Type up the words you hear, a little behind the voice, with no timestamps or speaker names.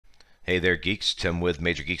Hey there, geeks. Tim with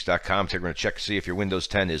MajorGeeks.com. Today we're going to check to see if your Windows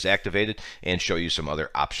 10 is activated and show you some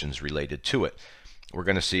other options related to it. We're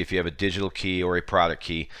going to see if you have a digital key or a product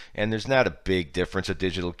key, and there's not a big difference. A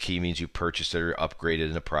digital key means you purchased it or upgraded,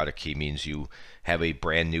 and a product key means you have a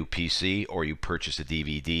brand new PC or you purchased a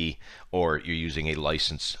DVD or you're using a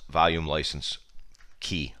volume license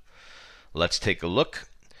key. Let's take a look.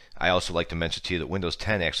 I also like to mention to you that Windows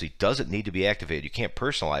 10 actually doesn't need to be activated. You can't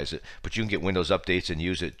personalize it, but you can get Windows updates and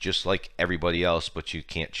use it just like everybody else, but you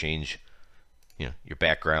can't change, your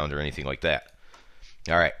background or anything like that.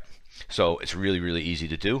 All right, so it's really, really easy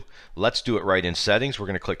to do. Let's do it right in Settings. We're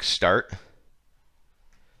going to click Start,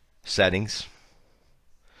 Settings,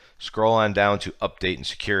 scroll on down to Update and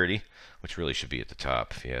Security, which really should be at the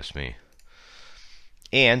top if you ask me.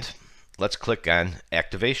 And let's click on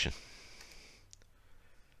Activation.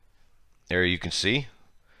 There you can see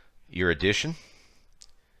your edition.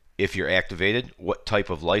 If you're activated, what type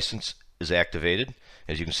of license is activated.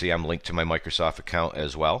 As you can see, I'm linked to my Microsoft account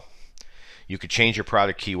as well. You could change your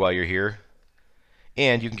product key while you're here,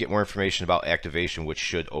 and you can get more information about activation, which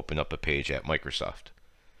should open up a page at Microsoft.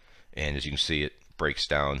 And as you can see, it breaks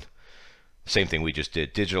down same thing we just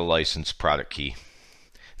did: digital license, product key.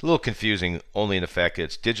 A little confusing only in the fact that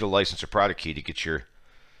it's digital license or product key to get your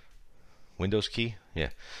Windows key.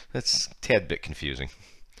 Yeah, that's a tad bit confusing,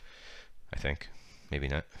 I think. Maybe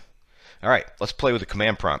not. All right, let's play with the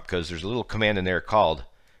command prompt, because there's a little command in there called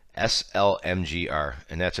slmgr,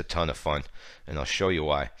 and that's a ton of fun, and I'll show you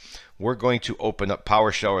why. We're going to open up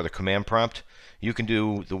PowerShell or the command prompt. You can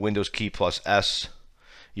do the Windows key plus S.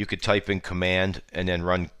 You could type in command and then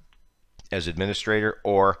run as administrator,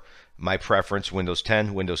 or my preference, Windows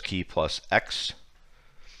 10, Windows key plus X.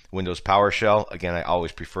 Windows PowerShell, again, I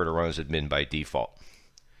always prefer to run as admin by default.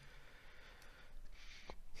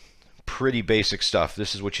 Pretty basic stuff.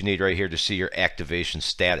 This is what you need right here to see your activation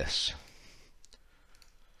status.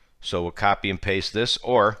 So we'll copy and paste this,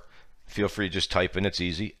 or feel free to just type in, it's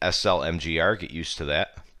easy, slmgr, get used to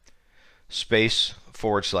that, space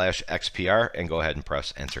 /XPR, and go ahead and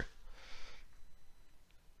press enter.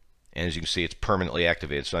 And as you can see, it's permanently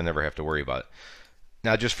activated, so I never have to worry about it.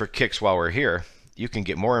 Now, just for kicks while we're here, you can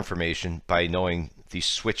get more information by knowing these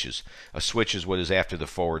switches. A switch is what is after the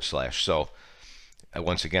 /. So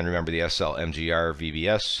once again, remember the slmgr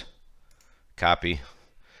VBS, copy.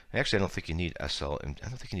 Actually, I don't think you need I don't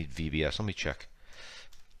think you need VBS. Let me check.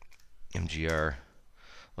 mgr,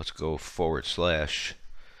 let's go /DLI.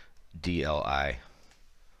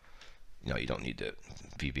 No, you don't need the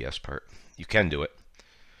VBS part. You can do it.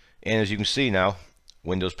 And as you can see now,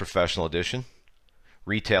 Windows Professional Edition,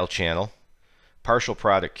 Retail Channel, partial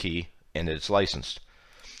product key, and it's licensed.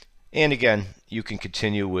 And again, you can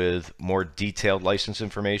continue with more detailed license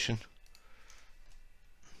information.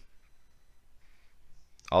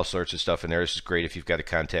 All sorts of stuff in there. This is great if you've got to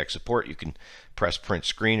contact support. You can press print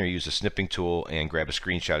screen or use a snipping tool and grab a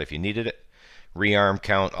screenshot if you needed it. Rearm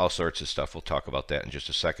count, all sorts of stuff. We'll talk about that in just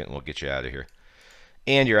a second, and we'll get you out of here.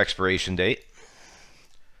 And your expiration date.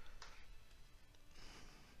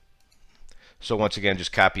 So once again,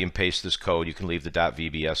 just copy and paste this code. You can leave the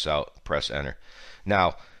 .vbs out, press enter.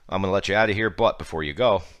 Now, I'm going to let you out of here, but before you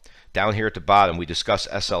go, down here at the bottom, we discuss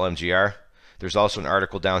slmgr. There's also an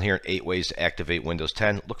article down here, 8 ways to activate Windows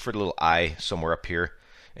 10. Look for the little I somewhere up here,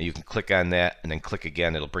 and you can click on that, and then click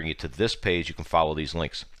again. It'll bring you to this page. You can follow these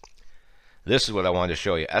links. This is what I wanted to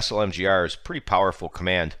show you. slmgr is a pretty powerful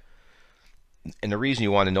command, and the reason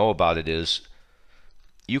you want to know about it is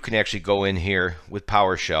you can actually go in here with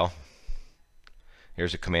PowerShell.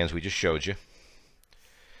 Here's the commands we just showed you.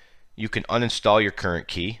 You can uninstall your current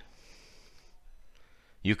key.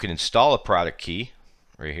 You can install a product key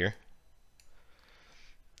right here.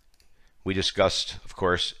 We discussed, of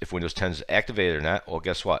course, if Windows 10 is activated or not. Well,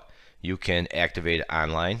 guess what? You can activate it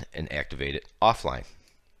online and activate it offline.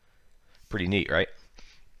 Pretty neat, right?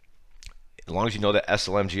 As long as you know that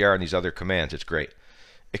slmgr and these other commands, it's great.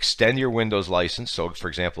 Extend your Windows license. So, for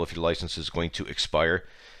example, if your license is going to expire,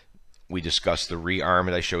 we discussed the rearm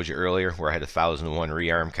that I showed you earlier, where I had 1,001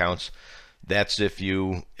 rearm counts. That's if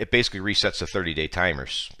it basically resets the 30-day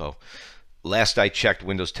timers. So last I checked,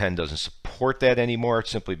 Windows 10 doesn't support that anymore,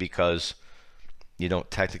 simply because you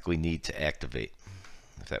don't technically need to activate,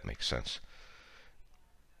 if that makes sense.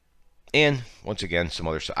 And once again, some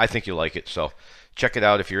other stuff. I think you'll like it, so check it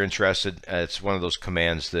out if you're interested. It's one of those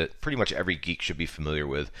commands that pretty much every geek should be familiar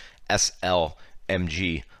with.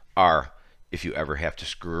 slmgr. If you ever have to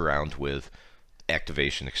screw around with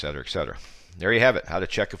activation, etc., etc. There you have it. How to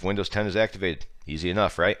check if Windows 10 is activated. Easy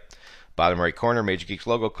enough, right? Bottom right corner, Major Geeks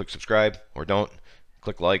logo. Click subscribe, or don't.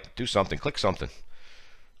 Click like. Do something. Click something.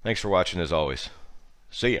 Thanks for watching as always.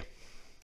 See ya.